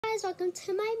guys, welcome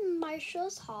to my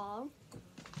Marshall's haul.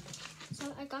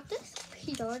 So I got this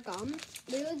Pure gum,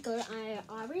 really good. I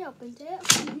already opened it.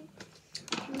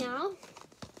 Now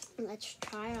let's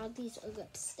try out these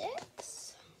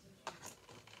lipsticks.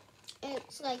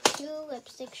 It's like 2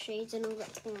 lipstick shades and a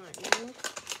lip liner.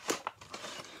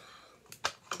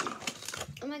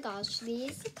 Oh my gosh,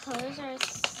 these colors are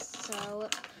so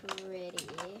pretty.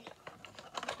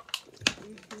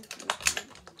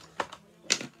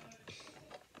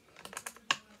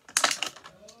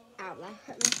 Ow, that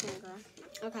hurt my finger.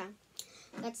 Okay,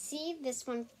 let's see this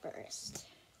one first.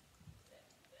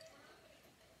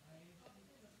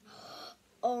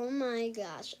 Oh my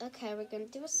gosh. Okay, we're gonna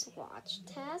do a swatch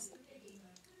test.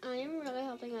 I am really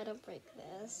hoping I don't break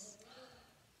this.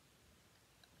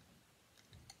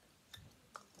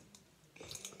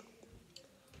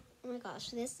 Oh my gosh,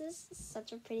 this is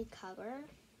such a pretty color.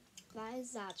 That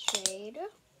is that shade.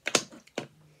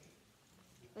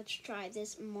 Let's try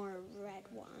this more red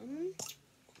one.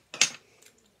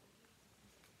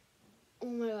 Oh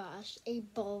my gosh, a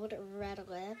bold red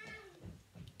lip.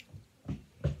 Oh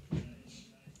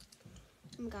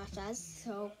my gosh, that's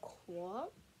so cool.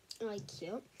 Like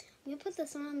cute. I'm gonna put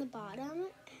this one on the bottom.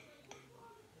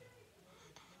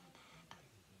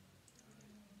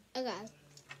 Okay.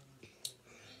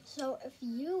 So if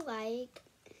you like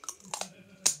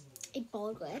a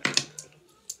bold lip,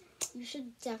 you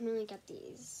should definitely get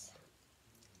these.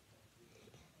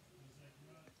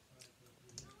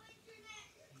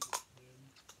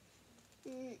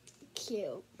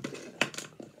 Cute.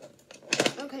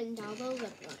 Okay, now the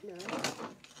lip liner.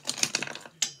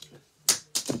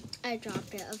 I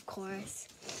dropped it, of course.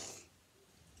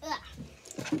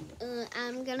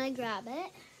 I'm gonna grab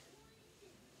it.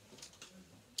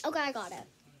 Okay, I got it.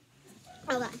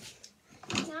 Okay.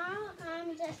 Now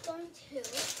I'm just going to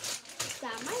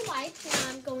grab my wipes and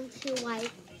I'm going to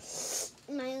wipe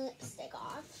my lipstick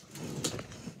off.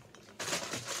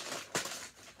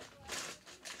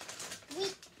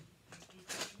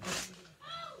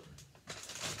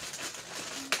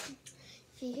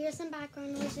 If you hear some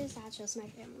background noises, that's just my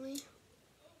family.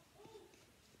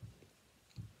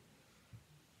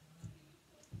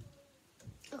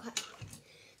 Okay,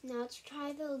 now let's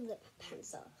try the lip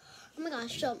pencil. Oh my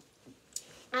gosh, so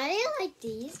I like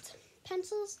these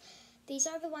pencils. These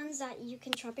are the ones that you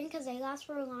can sharpen because they last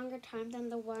for a longer time than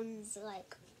the ones that are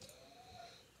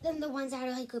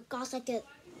like lip gloss, like the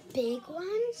big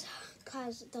ones,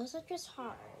 because those are just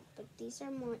hard. But these are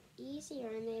more easier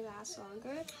and they last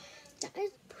longer. That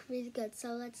is pretty good.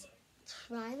 So let's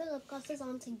try the lip glosses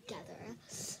on together.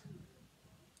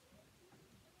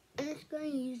 I'm just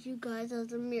going to use you guys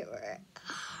as a mirror.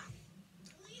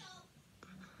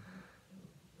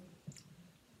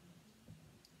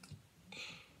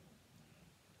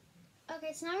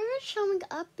 Okay, so now we're showing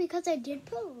up because I did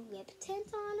put lip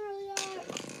tint on earlier.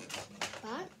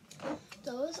 But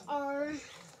those are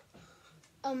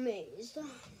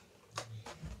amazing.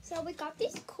 So we got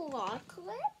these claw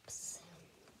clips.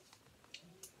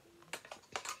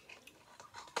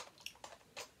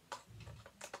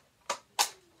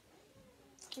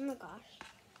 Oh my gosh.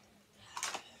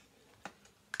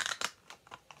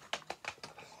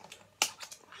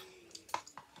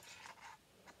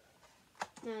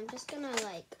 Now I'm just gonna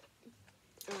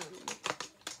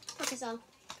okay, so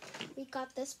we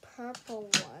got this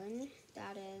purple one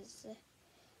that is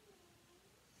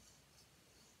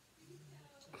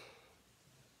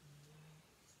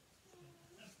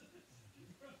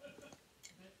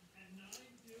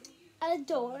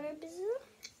adorbs.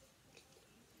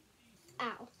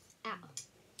 Ow, ow.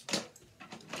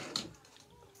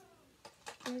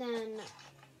 And then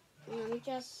let me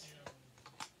just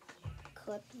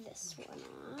clip this one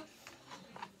off.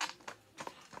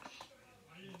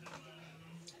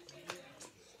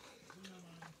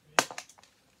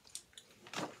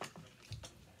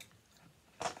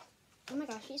 Oh my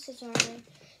gosh, these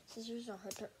scissors are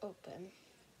hard to open.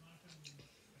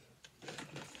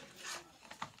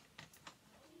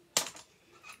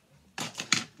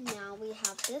 Now we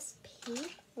have this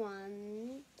pink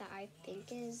one that I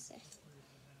think is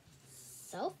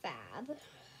so fab.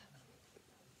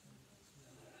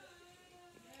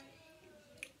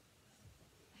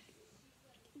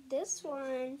 This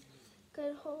one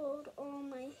could hold all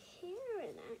my hair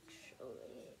in,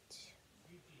 actually.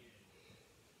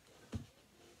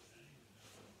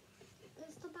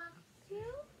 Is the back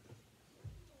view?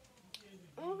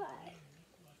 Okay.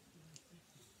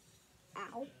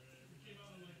 Ow.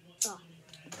 Oh,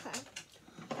 okay.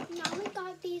 Now we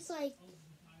got these like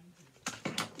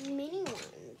mini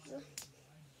ones.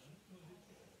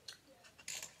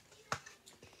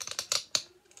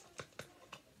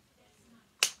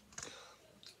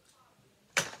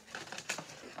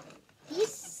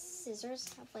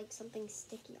 scissors have like something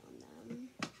sticky on them.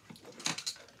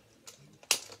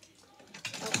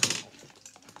 Okay.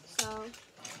 So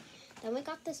then we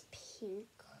got this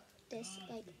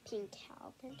like pink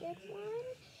cow printed one.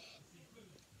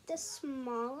 The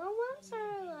smaller ones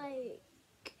are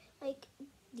like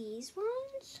these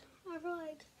ones are for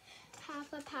like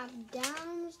half up, half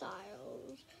down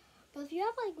styles. But if you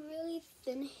have like really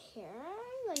thin hair,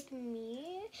 like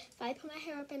me, if I put my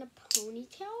hair up in a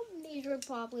ponytail, these would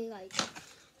probably like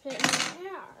fit in my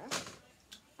hair.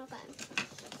 Okay.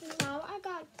 Now I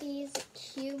got these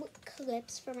cute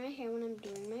clips for my hair when I'm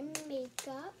doing my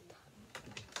makeup.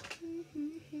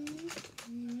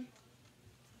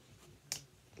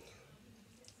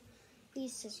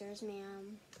 These scissors,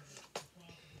 ma'am.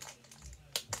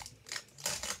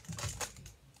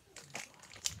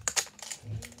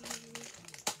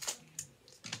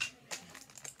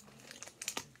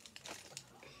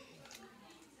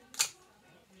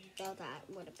 So that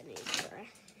would have been easier.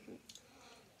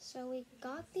 So we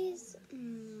got these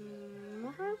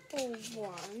marble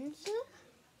ones.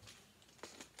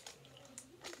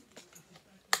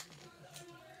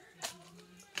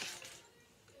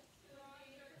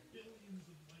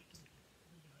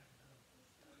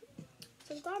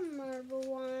 So we got marble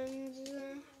ones.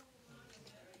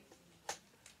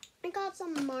 I got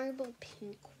some marble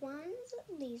pink ones.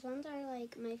 These ones are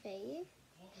like my fave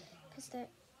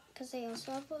because they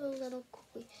also have a little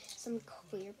some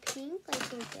clear pink,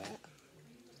 like a bit.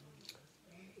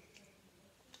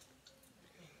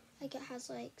 Like it has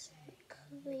like some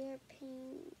clear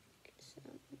pink,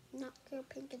 some not clear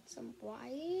pink, and some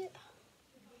white.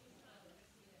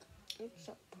 It's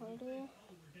so pretty.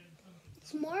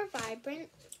 It's more vibrant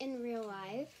in real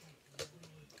life.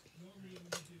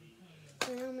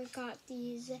 And then we got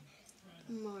these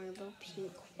marble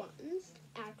pink ones,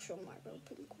 actual marble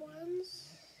pink ones.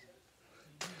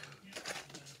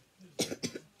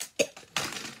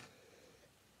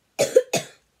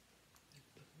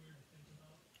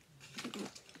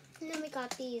 And then we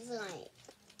got these like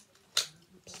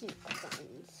pink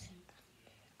ones.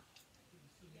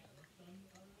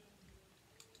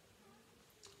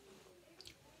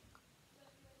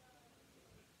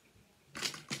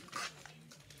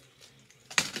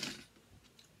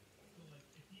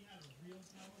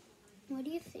 What do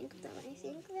you think of them? I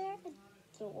think they're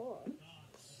adorable.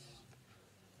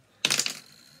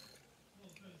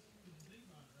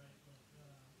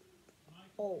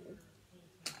 Oh.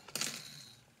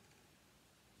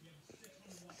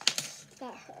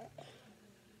 That hurt.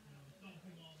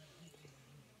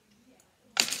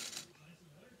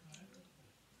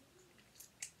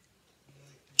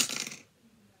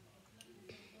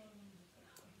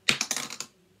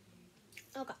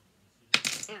 Okay.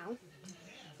 Ow.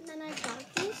 And then I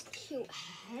got these cute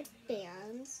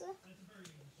headbands.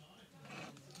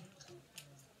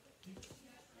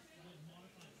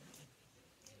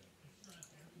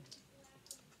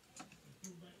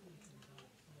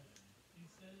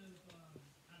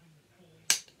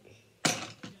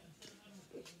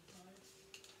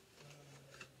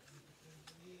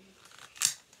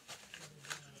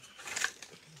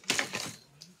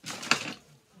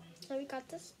 So we got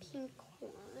this pink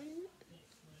one.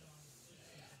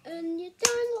 And you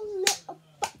turn the little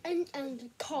button and the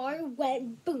car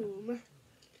went boom.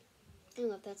 I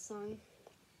love that song.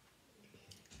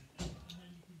 I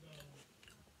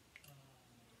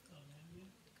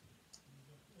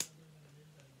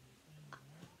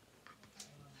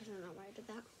don't know why I did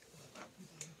that.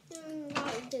 And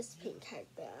got this pink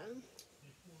headband.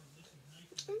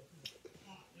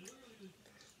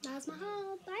 That's my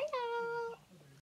haul. Bye guys.